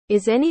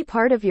Is any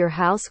part of your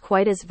house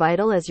quite as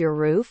vital as your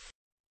roof?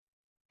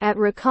 At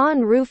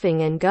Recon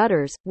Roofing and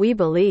Gutters, we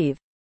believe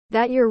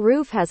that your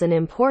roof has an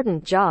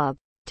important job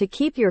to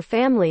keep your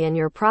family and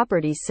your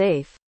property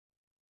safe.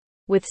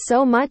 With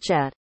so much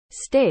at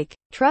stake,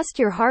 trust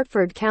your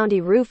Hartford County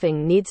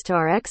roofing needs to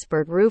our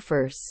expert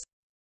roofers.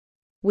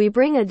 We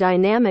bring a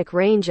dynamic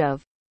range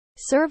of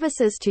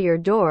services to your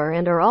door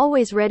and are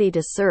always ready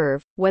to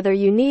serve, whether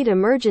you need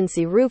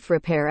emergency roof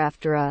repair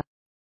after a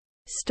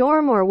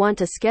storm or want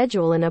to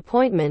schedule an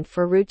appointment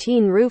for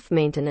routine roof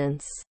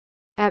maintenance.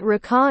 At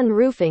Recon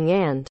Roofing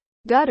and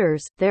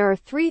Gutters, there are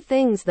 3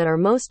 things that are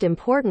most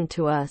important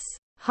to us: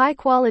 high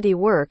quality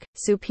work,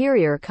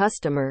 superior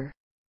customer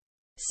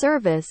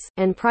service,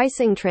 and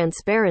pricing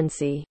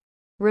transparency.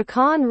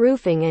 Recon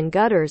Roofing and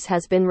Gutters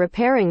has been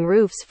repairing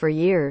roofs for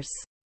years.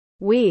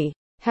 We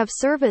have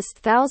serviced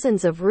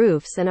thousands of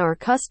roofs and our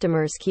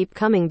customers keep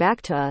coming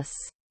back to us.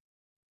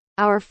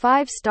 Our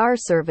 5-star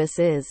service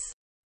is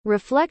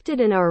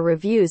reflected in our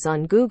reviews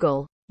on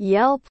Google,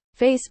 Yelp,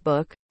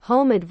 Facebook,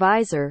 Home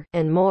Advisor,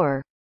 and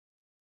more.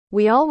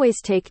 We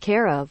always take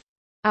care of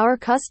our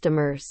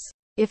customers.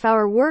 If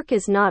our work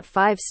is not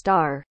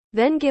 5-star,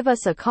 then give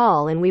us a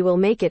call and we will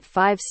make it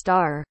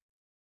 5-star.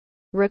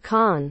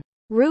 Recon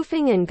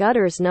Roofing and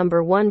Gutters'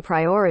 #1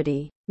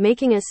 priority,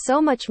 making us so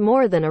much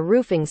more than a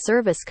roofing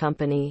service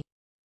company.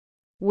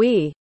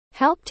 We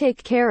help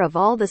take care of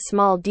all the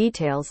small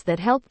details that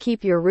help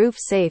keep your roof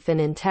safe and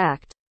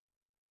intact.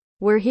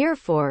 We're here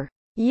for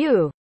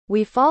you.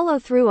 We follow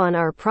through on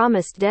our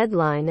promised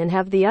deadline and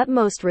have the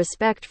utmost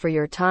respect for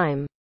your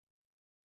time.